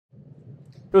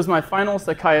It was my final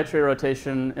psychiatry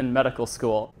rotation in medical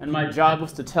school, and my job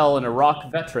was to tell an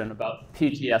Iraq veteran about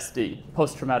PTSD,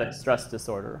 post-traumatic stress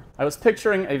disorder. I was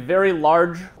picturing a very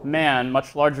large man,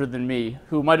 much larger than me,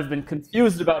 who might have been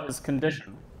confused about his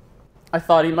condition. I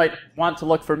thought he might want to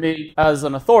look for me as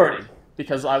an authority,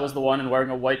 because I was the one wearing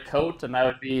a white coat, and I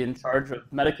would be in charge of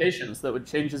medications that would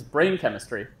change his brain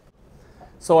chemistry.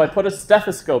 So I put a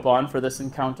stethoscope on for this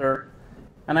encounter,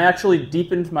 and I actually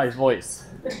deepened my voice.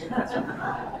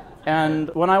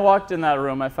 And when I walked in that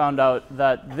room, I found out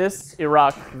that this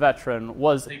Iraq veteran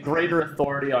was a greater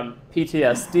authority on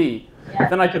PTSD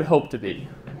than I could hope to be.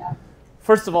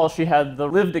 First of all, she had the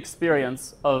lived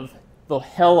experience of the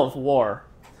hell of war,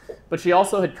 but she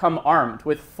also had come armed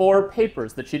with 4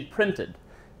 papers that she'd printed,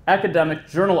 academic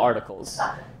journal articles.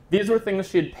 These were things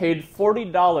she had paid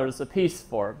 $40 a piece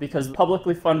for, because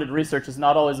publicly funded research is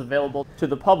not always available to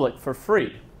the public for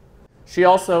free. She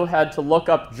also had to look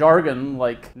up jargon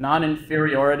like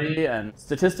non-inferiority and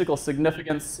statistical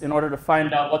significance in order to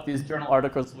find out what these journal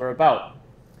articles were about.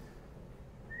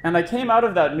 And I came out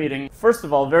of that meeting, first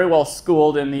of all, very well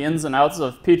schooled in the ins and outs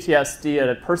of PTSD at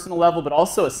a personal level, but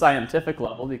also a scientific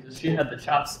level, because she had the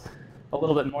chops a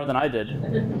little bit more than I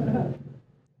did.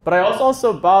 But I was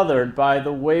also bothered by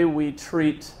the way we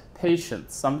treat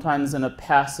patients, sometimes in a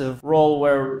passive role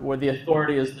where the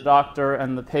authority is the doctor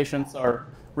and the patients are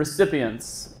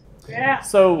recipients.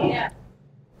 So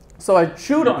I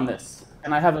chewed on this,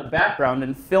 and I have a background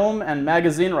in film and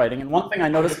magazine writing, and one thing I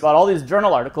noticed about all these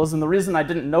journal articles, and the reason I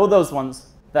didn't know those ones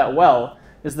that well,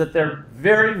 is that they're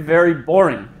very, very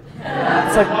boring.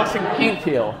 It's like watching paint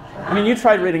peel. I mean, you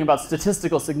tried reading about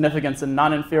statistical significance and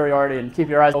non-inferiority and keep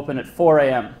your eyes open at 4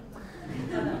 a.m.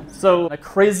 So a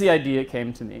crazy idea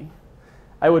came to me.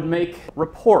 I would make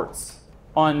reports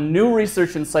on new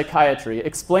research in psychiatry,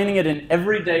 explaining it in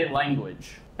everyday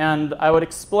language. And I would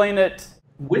explain it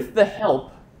with the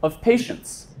help of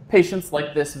patients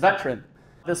like this veteran.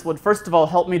 This would, first of all,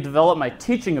 help me develop my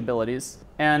teaching abilities,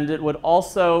 and it would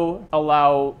also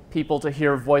allow people to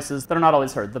hear voices that are not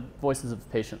always heard, the voices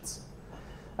of patients.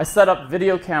 I set up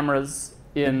video cameras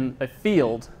in a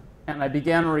field, and I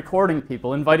began recording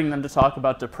people, inviting them to talk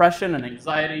about depression and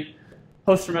anxiety,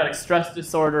 post-traumatic stress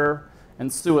disorder,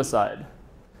 and suicide.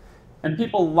 And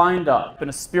people lined up in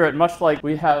a spirit much like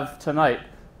we have tonight,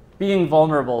 being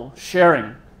vulnerable,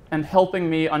 sharing, and helping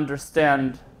me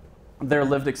understand their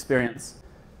lived experience.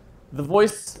 The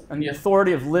voice and the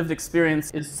authority of lived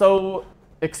experience is so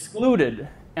excluded,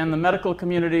 and the medical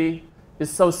community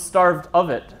is so starved of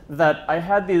it, that I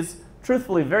had these,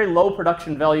 truthfully, very low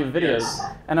production value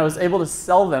videos, and I was able to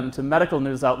sell them to medical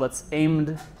news outlets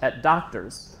aimed at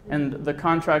doctors. And the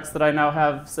contracts that I now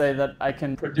have say that I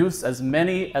can produce as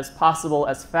many as possible,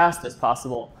 as fast as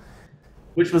possible,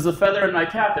 which was a feather in my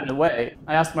cap in a way.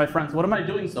 I asked my friends, what am I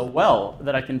doing so well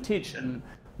that I can teach? And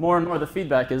more the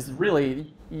feedback is,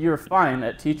 really, you're fine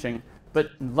at teaching, but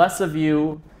less of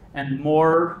you and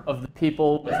more of the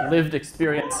people with lived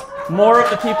experience, more of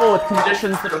the people with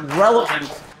conditions that are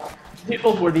relevant,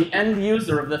 people who are the end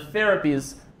user of the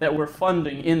therapies that we're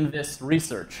funding in this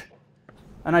research.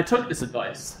 And I took this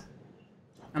advice,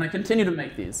 and I continue to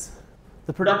make these.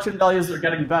 The production values are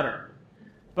getting better,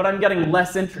 but I'm getting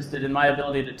less interested in my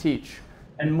ability to teach,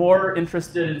 and more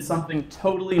interested in something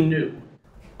totally new.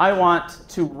 I want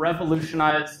to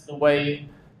revolutionize the way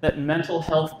that mental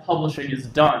health publishing is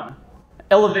done,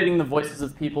 elevating the voices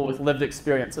of people with lived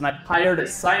experience. And I hired a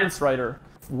science writer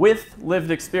with lived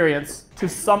experience to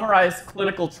summarize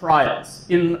clinical trials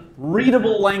in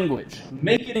readable language,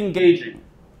 make it engaging.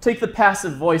 Take the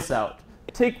passive voice out.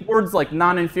 Take words like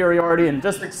non-inferiority and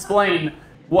just explain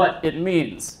what it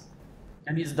means.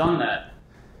 And he's done that.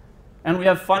 And we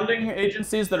have funding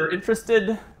agencies that are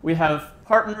interested. We have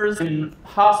partners in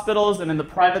hospitals and in the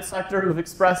private sector who've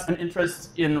expressed an interest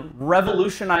in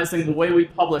revolutionizing the way we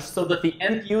publish so that the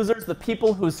end users, the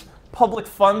people whose public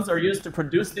funds are used to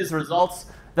produce these results,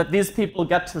 that these people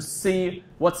get to see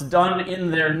what's done in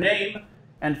their name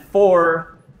and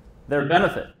for their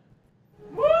benefit.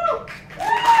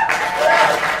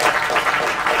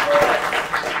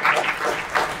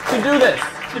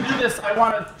 To do this, I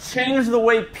want to change the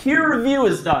way peer review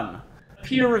is done.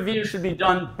 Peer review should be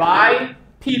done by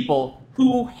people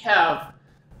who have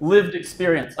lived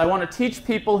experience. I want to teach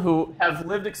people who have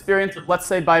lived experience of, let's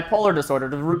say, bipolar disorder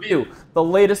to review the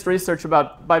latest research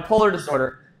about bipolar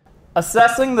disorder.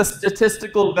 Assessing the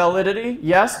statistical validity,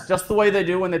 yes, just the way they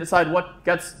do when they decide what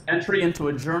gets entry into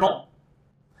a journal,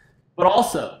 but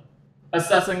also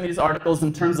assessing these articles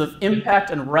in terms of impact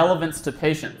and relevance to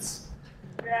patients.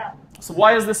 So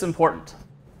why is this important?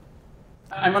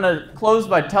 I'm going to close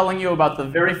by telling you about the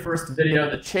very first video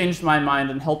that changed my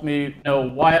mind and helped me know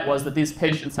why it was that these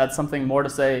patients had something more to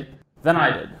say than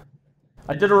I did.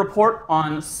 I did a report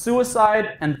on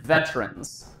suicide and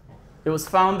veterans. It was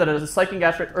found that at a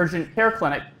psychiatric urgent care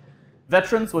clinic,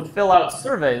 veterans would fill out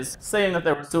surveys saying that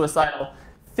they were suicidal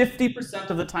 50%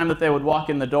 of the time that they would walk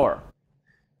in the door.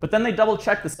 But then they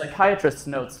double-checked the psychiatrist's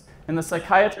notes, and the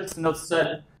psychiatrist's notes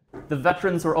said the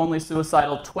veterans were only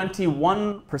suicidal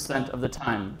 21% of the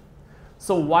time.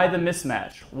 So why the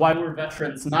mismatch? Why were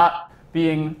veterans not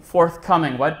being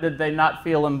forthcoming? Why did they not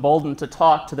feel emboldened to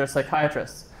talk to their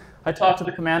psychiatrists? I talked to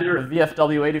the commander of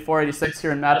VFW 8486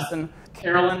 here in Madison,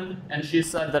 Carolyn, and she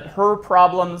said that her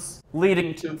problems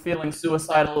leading to feeling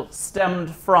suicidal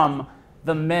stemmed from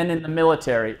the men in the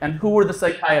military. And who were the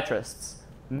psychiatrists?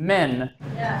 Men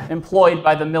employed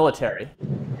by the military.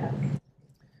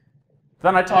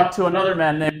 Then I talked to another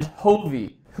man named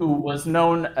Hovey, who was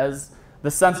known as the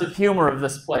sense of humor of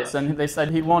this place, and they said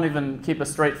he won't even keep a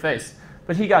straight face.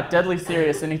 But he got deadly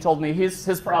serious, and he told me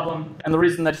his problem, and the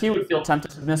reason that he would feel tempted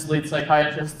to mislead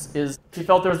psychiatrists is he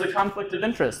felt there was a conflict of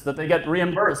interest, that they get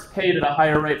reimbursed, paid at a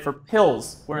higher rate for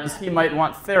pills, whereas he might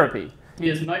want therapy. He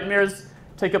has nightmares,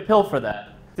 take a pill for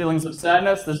that. Feelings of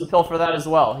sadness, there's a pill for that as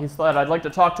well. He thought, I'd like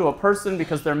to talk to a person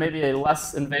because there may be a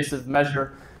less invasive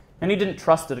measure. And he didn't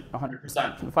trust it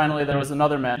 100%. And finally, there was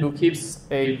another man who keeps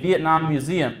a Vietnam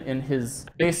museum in his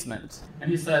basement. And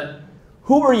he said,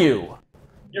 who are you?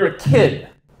 You're a kid.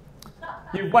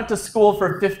 You went to school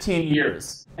for 15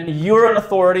 years. And you're an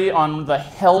authority on the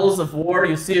hells of war.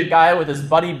 You see a guy with his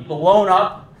buddy blown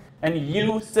up, and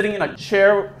you sitting in a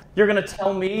chair, you're going to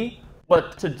tell me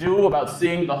what to do about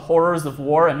seeing the horrors of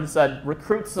war? And he said,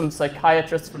 recruit some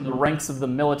psychiatrists from the ranks of the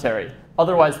military.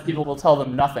 Otherwise, people will tell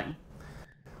them nothing.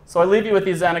 So I leave you with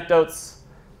these anecdotes,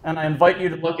 and I invite you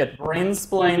to look at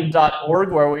brainsplain.org,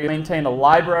 where we maintain a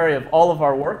library of all of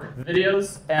our work,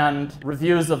 videos, and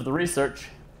reviews of the research.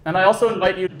 And I also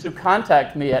invite you to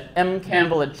contact me at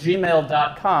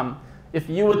mcampbell@gmail.com if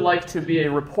you would like to be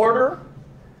a reporter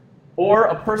or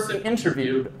a person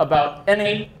interviewed about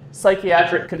any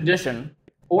psychiatric condition,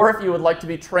 or if you would like to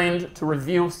be trained to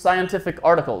review scientific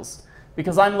articles,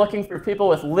 because I'm looking for people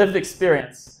with lived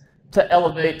experience to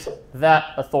elevate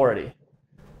that authority.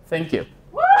 Thank you.